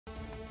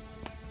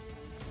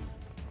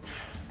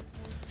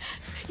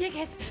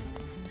Yigit!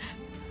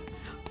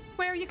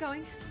 Where are you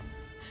going?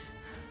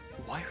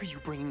 Why are you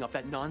bringing up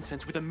that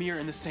nonsense with Emir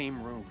in the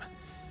same room?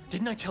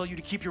 Didn't I tell you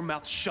to keep your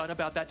mouth shut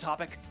about that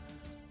topic?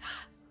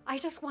 I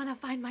just want to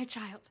find my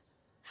child.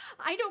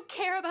 I don't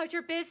care about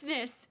your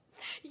business.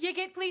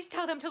 Yigit, please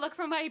tell them to look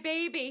for my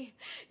baby.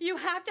 You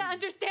have to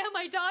understand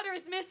my daughter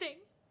is missing.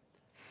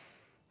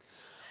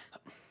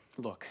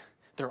 Look,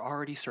 they're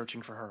already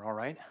searching for her, all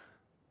right?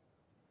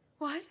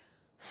 What?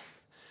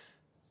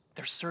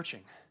 They're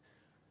searching.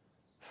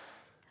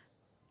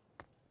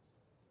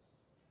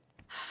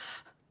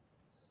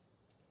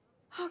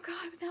 Oh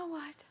God, now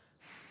what?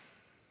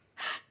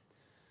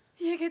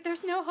 Yigit,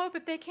 there's no hope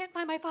if they can't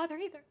find my father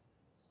either.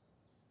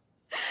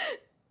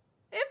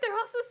 If they're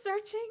also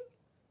searching.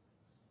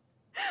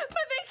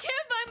 But they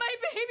can't find my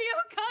baby.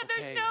 Oh God,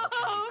 there's no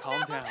hope.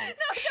 Calm down.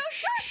 No, don't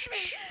touch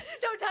me.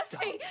 Don't touch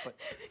me.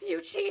 You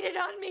cheated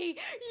on me.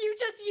 You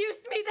just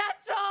used me,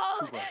 that's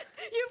all. Kubra.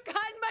 You've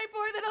gotten my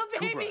poor little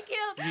baby Kubra,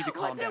 killed. you need to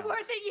calm down. Was it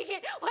worth it,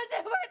 Yigit? Was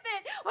it worth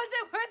it? Was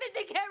it worth it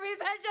to get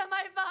revenge on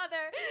my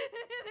father?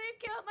 They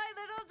killed my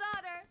little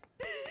daughter.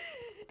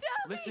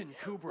 Tell Listen, me,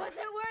 Kubra. was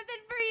it worth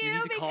it for you? You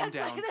need to calm because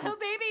down. my little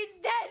baby's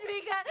dead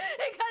because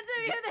of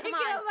you. They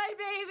killed my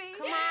baby.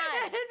 Come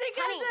on. It's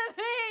because of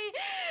me.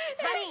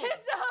 Honey.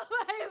 It's all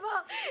my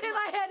fault. If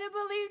I hadn't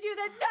believed you,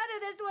 then none of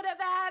this would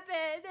have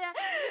happened.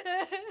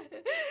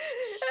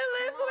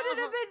 Liv wouldn't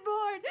have been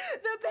born.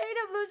 The pain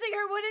of losing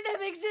her wouldn't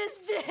have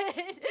existed.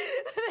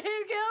 They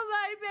killed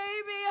my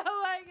baby. Oh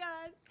my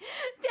God.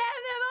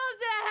 Damn them all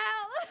to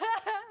hell.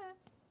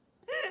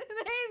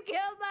 They've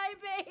killed my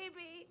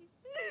baby.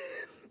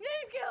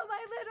 They've killed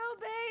my little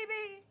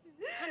baby.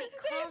 Honey,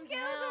 calm They've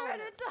killed her down.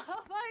 and it's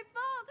all my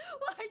fault.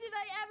 Why did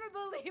I ever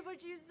believe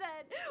what you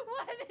said?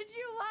 What did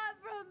you want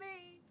from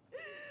me?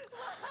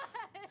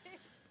 Why?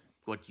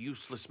 What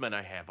useless men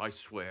I have, I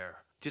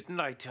swear. Didn't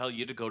I tell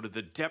you to go to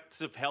the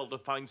depths of hell to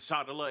find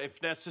Sadullah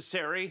if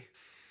necessary?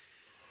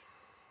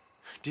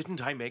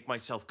 Didn't I make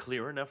myself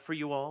clear enough for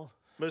you all?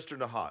 Mr.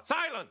 Nahat.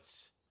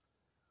 Silence!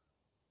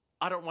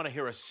 I don't want to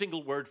hear a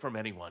single word from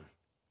anyone.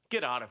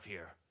 Get out of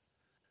here.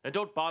 And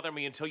don't bother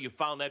me until you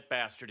found that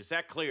bastard. Is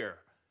that clear?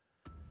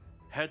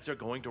 Heads are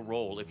going to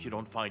roll if you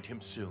don't find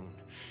him soon.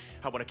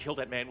 I want to kill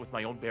that man with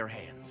my own bare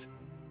hands.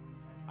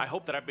 I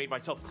hope that I've made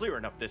myself clear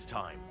enough this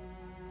time.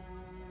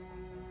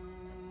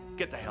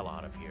 Get the hell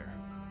out of here.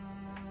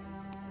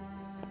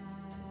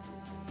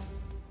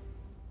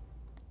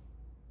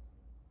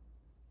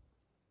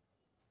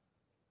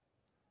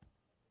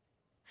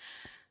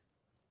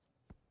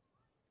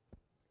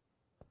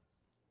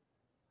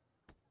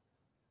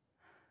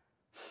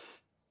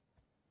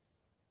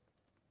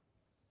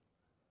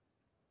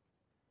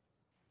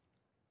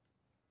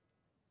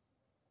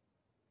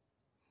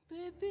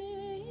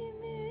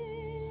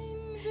 Bebeğimin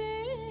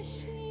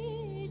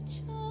beşi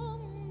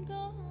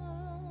çamdan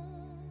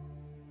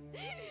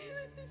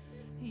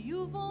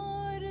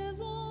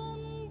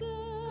yuvarlandı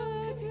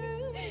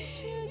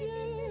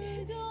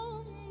düştü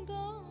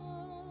damdan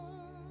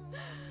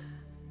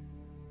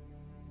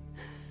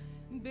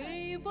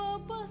bey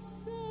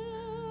babası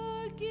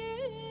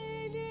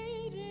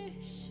gelir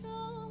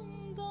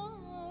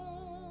Şam'dan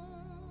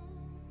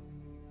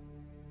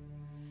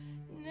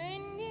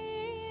nenni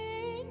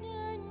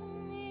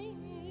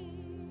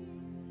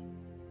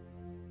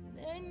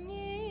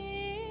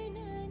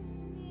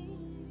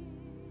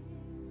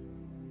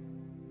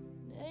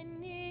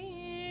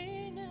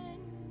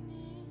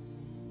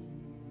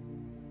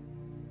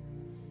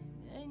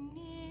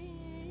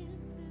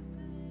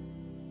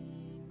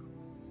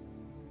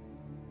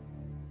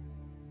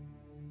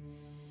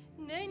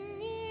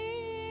Nenni